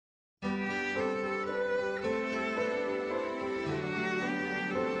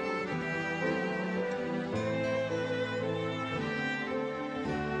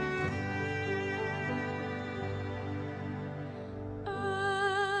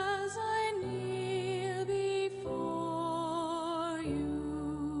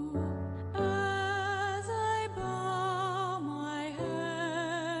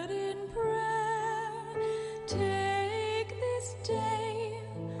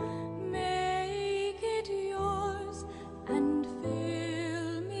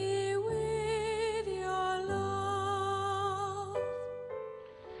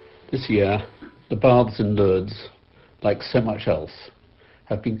This year, the baths in Lourdes, like so much else,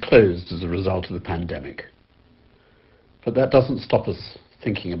 have been closed as a result of the pandemic. But that doesn't stop us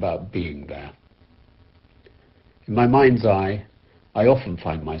thinking about being there. In my mind's eye, I often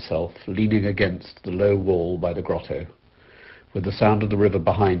find myself leaning against the low wall by the grotto, with the sound of the river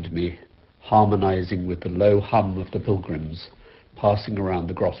behind me harmonizing with the low hum of the pilgrims passing around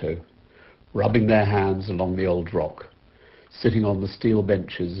the grotto, rubbing their hands along the old rock, sitting on the steel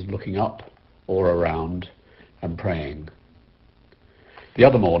benches looking up or around and praying. The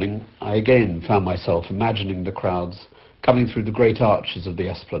other morning, I again found myself imagining the crowds coming through the great arches of the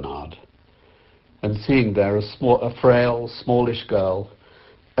esplanade and seeing there a frail, smallish girl,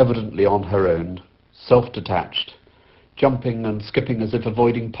 evidently on her own, self-detached, jumping and skipping as if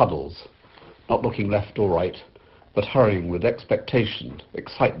avoiding puddles, not looking left or right, but hurrying with expectation,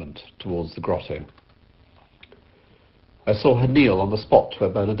 excitement towards the grotto. I saw her kneel on the spot where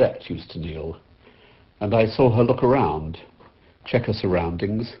Bernadette used to kneel, and I saw her look around, check her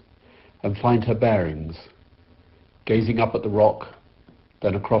surroundings, and find her bearings, gazing up at the rock,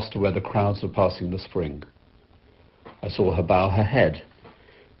 then across to where the crowds were passing the spring. I saw her bow her head,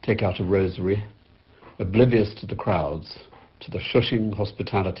 take out a rosary, oblivious to the crowds, to the shushing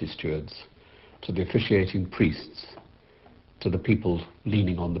hospitality stewards, to the officiating priests, to the people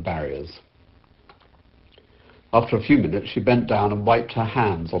leaning on the barriers. After a few minutes, she bent down and wiped her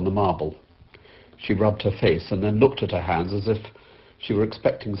hands on the marble. She rubbed her face and then looked at her hands as if she were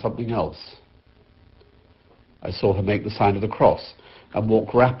expecting something else. I saw her make the sign of the cross and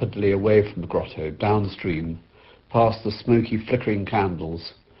walk rapidly away from the grotto, downstream, past the smoky, flickering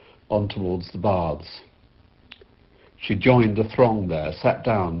candles, on towards the baths. She joined the throng there, sat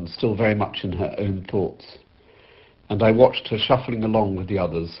down, still very much in her own thoughts, and I watched her shuffling along with the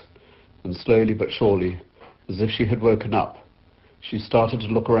others, and slowly but surely, as if she had woken up, she started to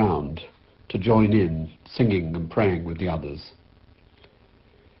look around, to join in, singing and praying with the others.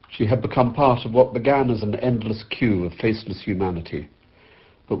 She had become part of what began as an endless queue of faceless humanity,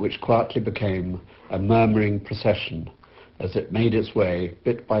 but which quietly became a murmuring procession as it made its way,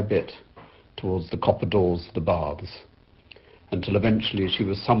 bit by bit, towards the copper doors of the baths, until eventually she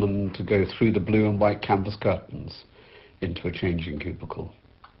was summoned to go through the blue and white canvas curtains into a changing cubicle.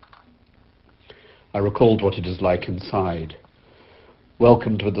 I recalled what it is like inside,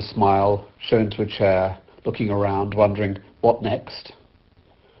 welcomed with a smile, shown to a chair, looking around, wondering, what next?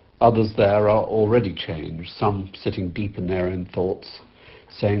 Others there are already changed, some sitting deep in their own thoughts,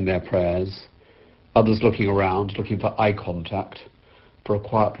 saying their prayers, others looking around, looking for eye contact, for a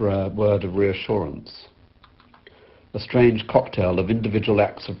quiet word of reassurance. A strange cocktail of individual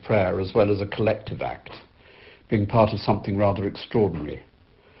acts of prayer as well as a collective act, being part of something rather extraordinary,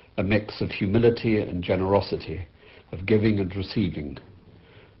 a mix of humility and generosity, of giving and receiving,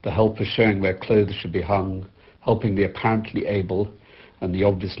 the helpers showing where clothes should be hung, helping the apparently able and the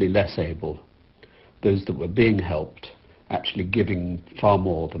obviously less able, those that were being helped, actually giving far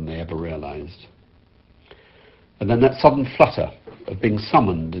more than they ever realized. And then that sudden flutter of being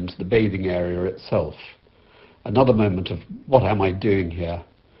summoned into the bathing area itself, another moment of, what am I doing here?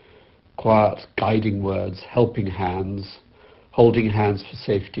 Quiet, guiding words, helping hands, holding hands for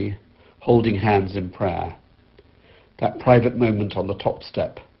safety, holding hands in prayer. That private moment on the top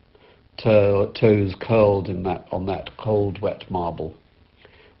step, toes curled on that cold, wet marble,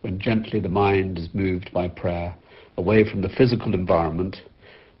 when gently the mind is moved by prayer away from the physical environment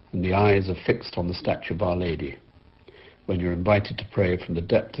and the eyes are fixed on the statue of Our Lady, when you're invited to pray from the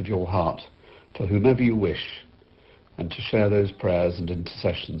depth of your heart for whomever you wish and to share those prayers and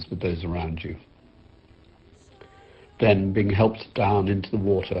intercessions with those around you. Then being helped down into the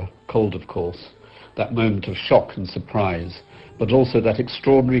water, cold of course, that moment of shock and surprise, but also that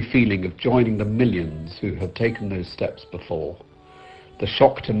extraordinary feeling of joining the millions who have taken those steps before. The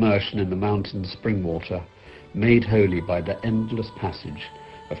shocked immersion in the mountain spring water, made holy by the endless passage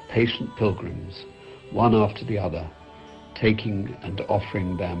of patient pilgrims, one after the other, taking and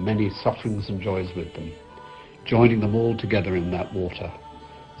offering their many sufferings and joys with them, joining them all together in that water,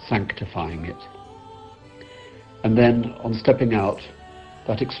 sanctifying it. And then, on stepping out,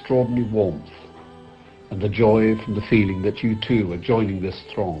 that extraordinary warmth and the joy from the feeling that you too are joining this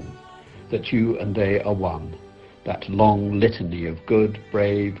throng, that you and they are one, that long litany of good,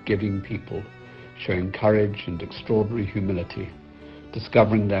 brave, giving people, showing courage and extraordinary humility,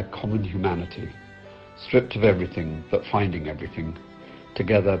 discovering their common humanity, stripped of everything but finding everything,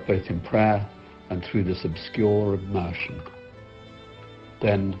 together both in prayer and through this obscure immersion.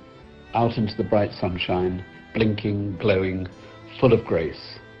 Then, out into the bright sunshine, blinking, glowing, full of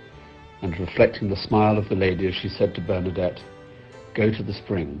grace, and reflecting the smile of the lady as she said to Bernadette, "Go to the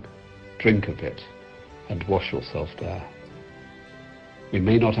spring, drink of it, and wash yourself there. We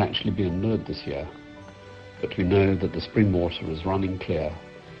may not actually be in Lourdes this year, but we know that the spring water is running clear,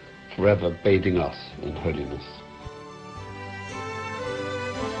 forever bathing us in holiness.